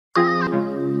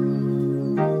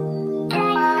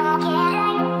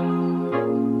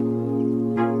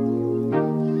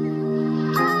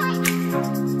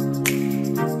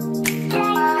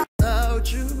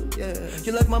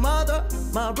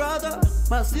my brother,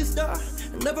 my sister.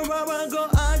 And everywhere I go,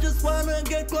 I just wanna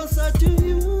get closer to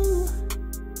you.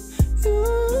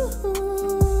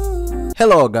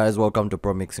 Hello guys, welcome to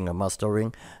Pro Mixing and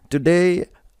Mastering. Today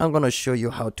I'm gonna show you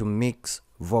how to mix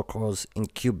vocals in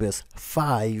Cubase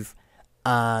 5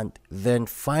 and then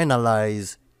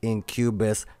finalize in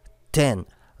Cubase 10.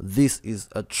 This is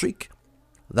a trick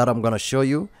that I'm gonna show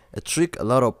you, a trick a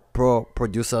lot of pro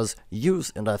producers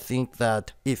use, and I think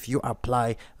that if you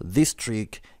apply this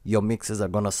trick, your mixes are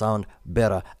gonna sound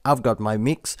better. I've got my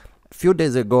mix. A few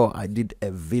days ago I did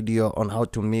a video on how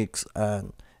to mix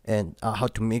and how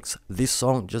to mix this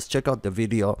song. Just check out the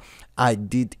video. I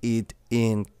did it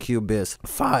in Cubase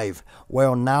 5.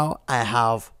 Well, now I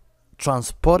have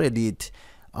transported it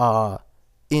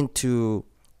into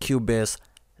Cubase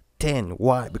 10.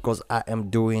 Why? Because I am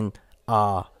doing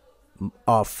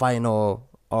final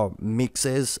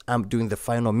mixes. I'm doing the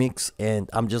final mix, and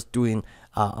I'm just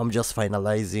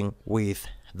finalizing with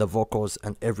the vocals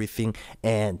and everything,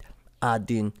 and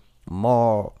adding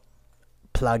more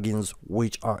plugins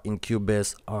which are in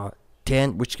Cubase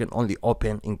 10, which can only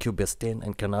open in Cubase 10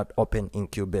 and cannot open in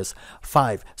Cubase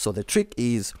 5. So the trick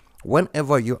is,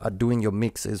 whenever you are doing your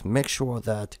mixes, make sure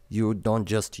that you don't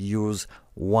just use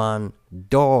one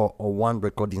DAW or one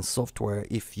recording software.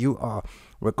 If you are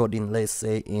recording, let's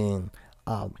say in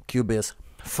Cubase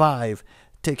 5,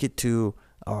 take it to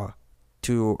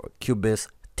Cubase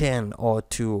 10 or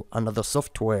to another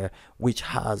software which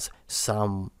has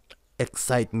some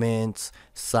excitements,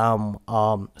 some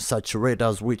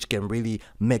saturators which can really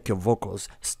make your vocals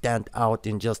stand out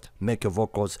and just make your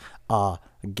vocals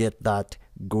get that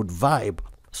good vibe.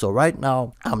 So right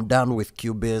now I'm done with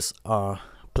Cubase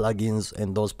plugins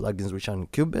and those plugins which are in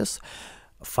Cubase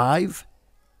 5.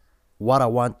 What I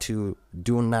want to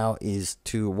do now is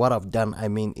what I've done,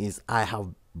 is I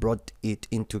have brought it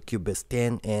into Cubase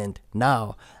 10, and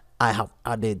now I have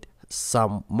added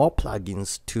some more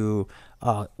plugins to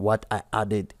what I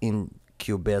added in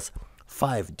Cubase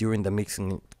 5 during the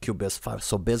mixing in Cubase 5.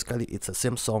 So basically it's the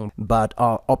same song, but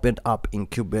opened up in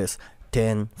Cubase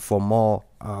 10 for more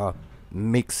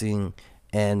mixing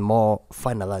and more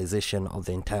finalization of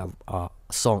the entire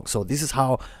song. So this is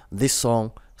how this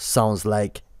song sounds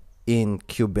like in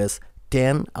Cubase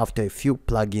 10 after a few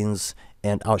plugins,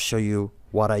 and I'll show you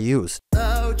what I used.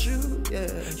 Without you, yeah.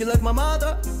 You're like my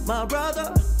mother, my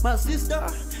brother, my sister.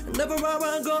 And everywhere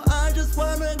I go, I just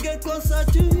wanna get closer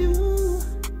to you.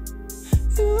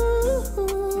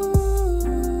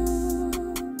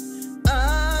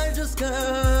 I just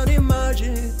can't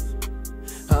imagine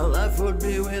how life would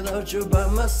be without you by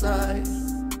my side.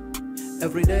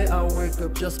 Every day I wake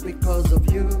up just because of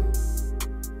you.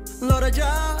 Lord, I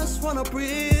just wanna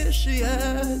appreciate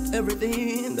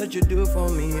everything that you do for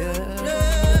me,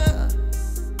 yeah.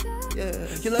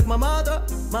 You're like my mother,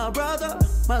 my brother,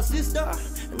 my sister.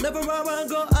 And everywhere I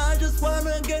go, I just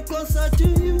wanna get closer to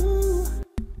you.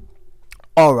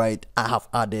 Alright, I have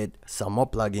added some more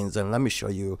plugins, and let me show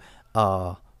you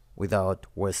without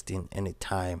wasting any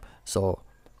time. So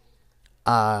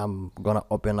I'm gonna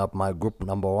open up my group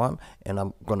number 1, and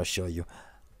I'm gonna show you.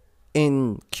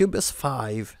 In Cubase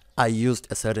 5, I used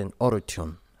a certain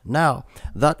Autotune. Now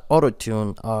that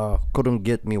Autotune couldn't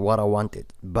get me what I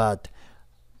wanted, but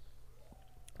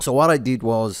so what I did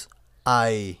was,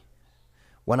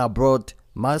 when I brought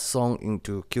my song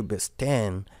into Cubase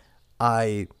 10,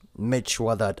 I made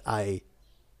sure that I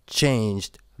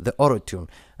changed the Autotune,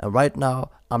 and right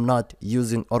now I'm not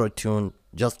using Autotune,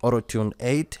 just Autotune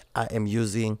 8. I am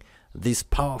using this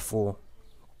powerful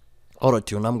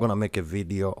Autotune. I'm gonna make a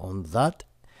video on that,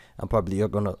 and probably you're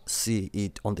gonna see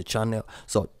it on the channel.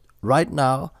 So right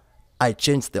now I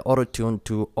changed the Autotune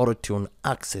to Autotune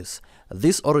Access.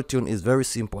 This Autotune is very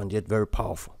simple and yet very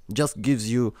powerful. Just gives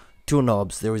you two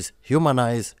knobs. There is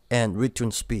Humanize and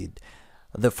Retune Speed.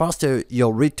 The faster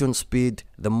your retune speed,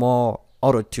 the more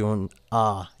Autotune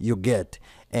you get,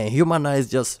 and Humanize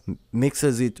just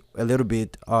mixes it a little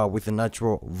bit with a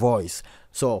natural voice.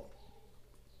 So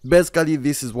basically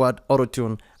this is what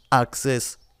Autotune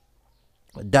Access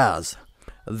does.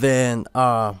 Then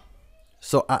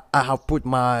so I have put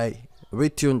my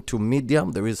retune to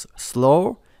medium. There is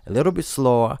slow, a little bit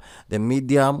slower. The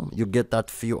medium, you get that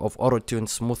feel of Autotune,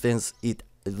 smoothens it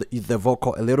the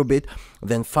vocal a little bit.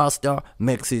 Then faster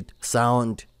makes it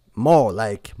sound more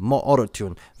like more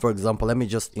Autotune. For example, let me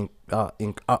just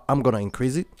I'm gonna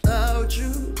increase it. Without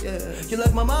you, yeah. You're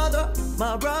like my mother,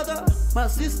 my brother, my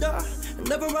sister.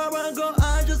 And everywhere I go,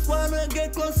 I just wanna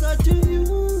get closer to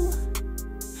you.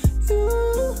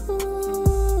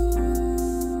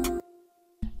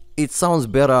 it sounds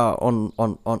better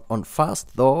on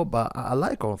fast though, but I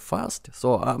like on fast,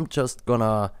 so I'm just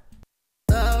gonna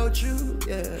without you,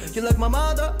 yeah. You're like my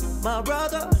mother, my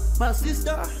brother, my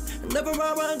sister. Never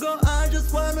I go, I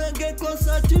just wanna get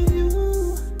closer to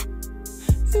you.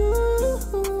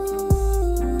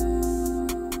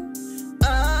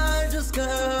 I just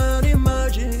can't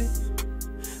imagine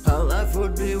how life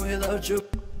would be without you.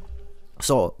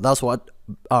 So that's what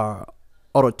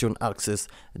Autotune Access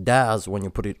does when you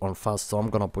put it on fast. So I'm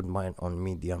gonna put mine on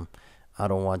medium. I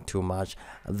don't want too much.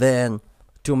 Then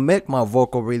to make my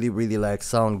vocal really like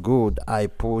sound good, I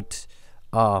put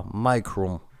mic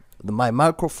room. My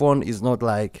microphone is not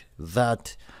like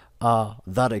that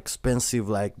that expensive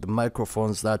like the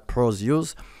microphones that pros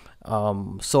use,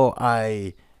 so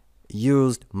I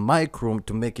used mic room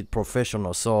to make it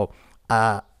professional. So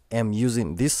I am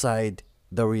using this side,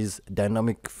 there is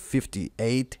dynamic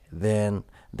 58, then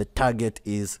the target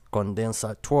is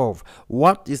condenser 12.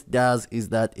 What this does is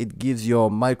that it gives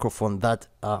your microphone that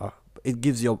it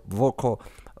gives your vocal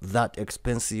that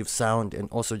expensive sound, and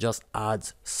also just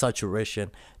adds saturation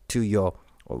to your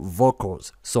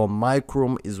vocals. So mic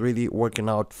room is really working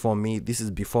out for me. This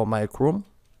is before mic room.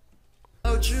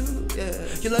 You, yeah.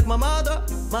 You're like my mother,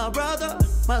 my brother,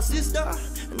 my sister.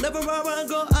 Never I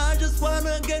go, I just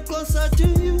wanna get closer to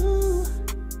you.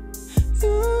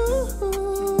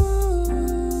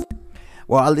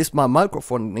 Well, at least my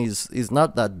microphone is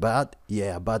not that bad,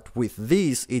 yeah, but with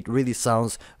this it really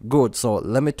sounds good. So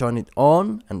let me turn it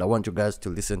on, and I want you guys to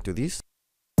listen to this.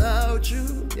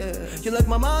 You, yeah. You're like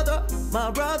my mother,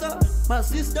 my brother, my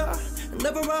sister.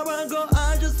 Never I go,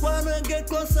 I just wanna get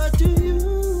closer to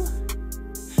you.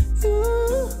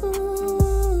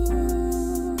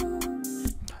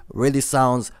 Really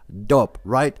sounds dope,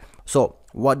 right? So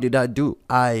what did I do?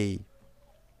 I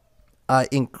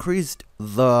increased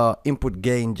the input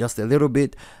gain just a little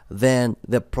bit, then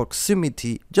the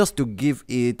proximity, just to give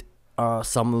it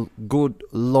some good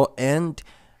low end,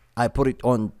 I put it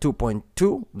on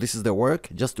 2.2. This is the work,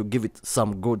 just to give it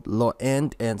some good low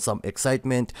end and some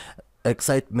excitement I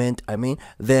mean.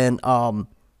 Then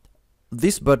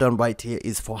this button right here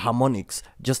is for harmonics,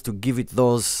 just to give it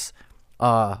those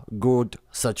good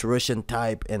saturation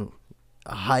type and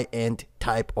high-end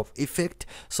type of effect.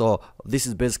 So this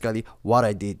is basically what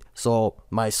I did. So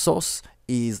my source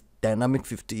is dynamic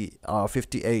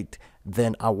 58,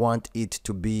 then I wanted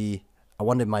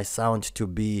my sound to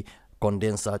be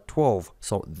condenser 12.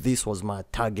 So this was my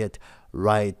target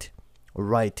right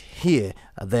here.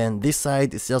 Then this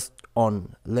side is just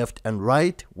on left and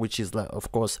right, which is like,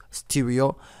 of course,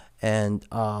 stereo, and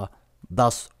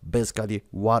that's basically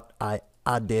what I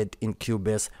added in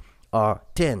Cubase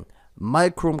 10.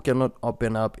 Mic room cannot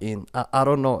open up in I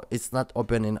don't know, it's not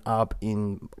opening up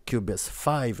in Cubase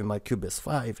 5, in my Cubase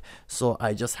 5, so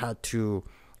I just had to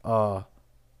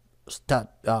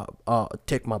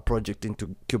take my project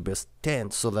into Cubase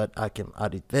 10 so that I can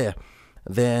add it there.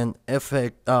 Then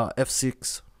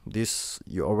F6, this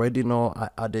you already know, I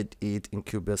added it in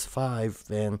Cubase 5.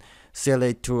 Then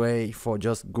CLA2A for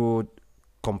just good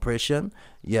compression,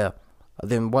 yeah.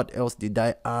 Then what else did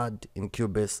I add in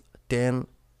Cubase 10?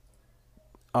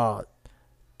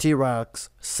 T-Rex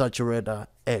Saturator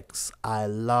X. I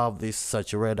love this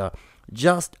saturator,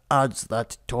 just adds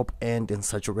that top end and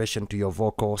saturation to your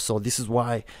vocal. So this is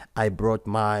why I brought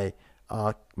my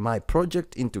my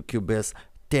project into Cubase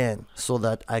 10, so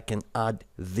that I can add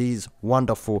these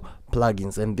wonderful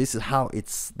plugins. And this is how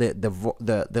it's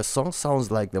the song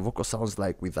sounds like, the vocal sounds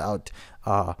like without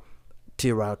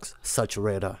T-Rex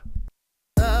Saturator.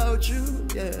 You,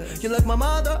 yeah. You're like my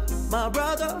mother, my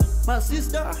brother, my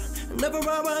sister. Never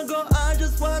I go, I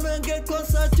just wanna get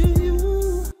closer to you.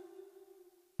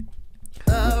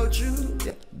 You,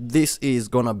 yeah. This is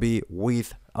gonna be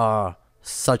with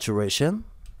saturation.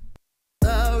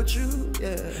 You,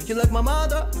 yeah. You're like my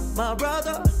mother, my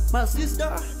brother, my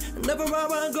sister. Never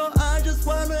I go, I just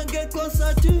wanna get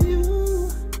closer to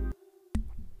you.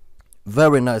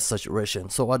 Very nice saturation.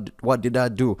 So what did I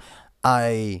do?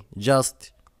 I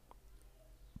just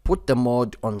put the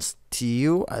mode on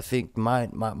steel. I think my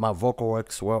vocal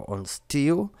works well on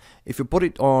steel. If you put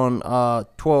it on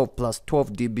 12 plus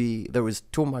 12 dB, there is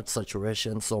too much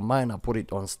saturation, so mine I put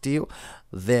it on steel.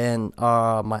 Then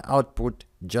my output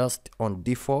just on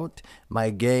default,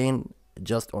 my gain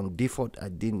just on default, I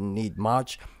didn't need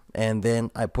much. And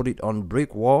then I put it on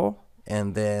brick wall,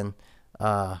 and then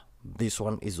this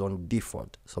one is on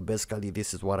default. So basically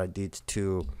this is what I did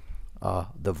to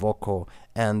the vocal.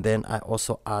 And then I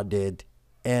also added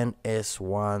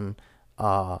NS1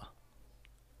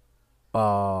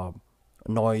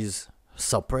 noise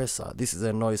suppressor. This is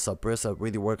a noise suppressor,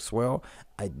 really works well.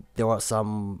 There was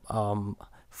some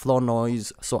floor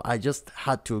noise, so I just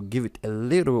had to give it a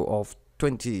little of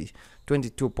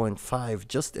 22.5,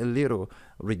 just a little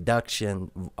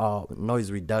reduction,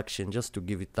 noise reduction, just to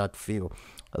give it that feel.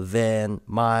 Then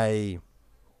my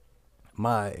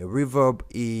reverb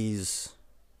is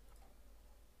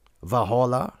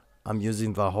Valhalla. I'm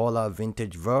using Valhalla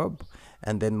vintage verb,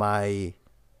 and then my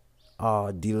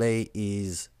delay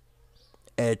is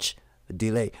H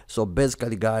delay. So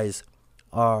basically, guys,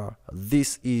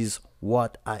 this is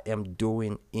what I am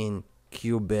doing in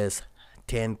Cubase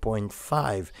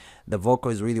 10.5. The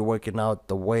vocal is really working out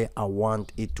the way I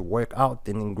want it to work out.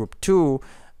 Then in group 2,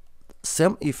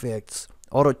 same effects,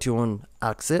 Autotune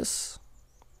Access,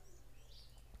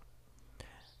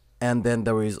 and then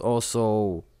there is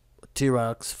also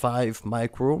T-Rex 5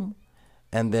 mic room,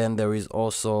 and then there is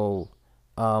also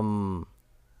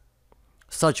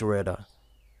saturator.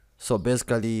 So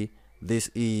basically, this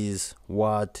is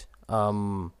what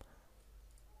I'm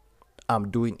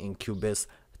doing in Cubase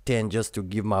 10, just to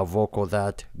give my vocal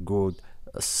that good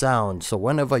sound. So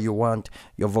whenever you want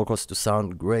your vocals to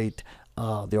sound great,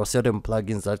 there are certain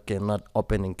plugins that cannot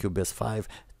open in Cubase 5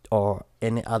 or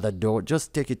any other DAW.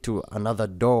 Just take it to another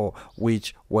DAW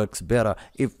which works better.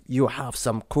 If you have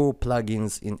some cool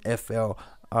plugins in FL,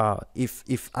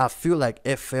 if I feel like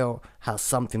FL has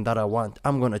something that I want,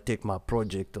 I'm gonna take my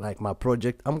project,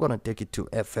 I'm gonna take it to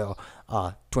FL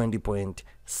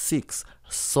 20.6,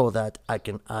 so that I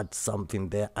can add something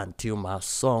there until my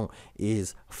song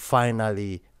is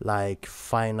finally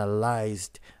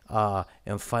finalized,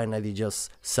 and finally just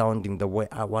sounding the way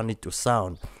I want it to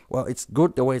sound. Well, it's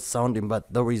good the way it's sounding,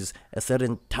 but there is a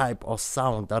certain type of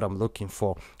sound that I'm looking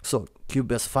for. So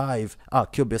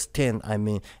Cubase 10, I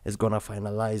mean, is gonna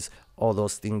finalize all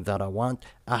those things that I want.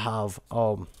 I have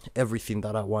everything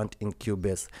that I want in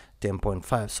Cubase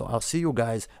 10.5. So I'll see you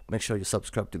guys. Make sure you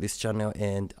subscribe to this channel,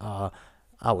 and I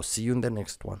will see you in the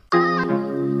next one.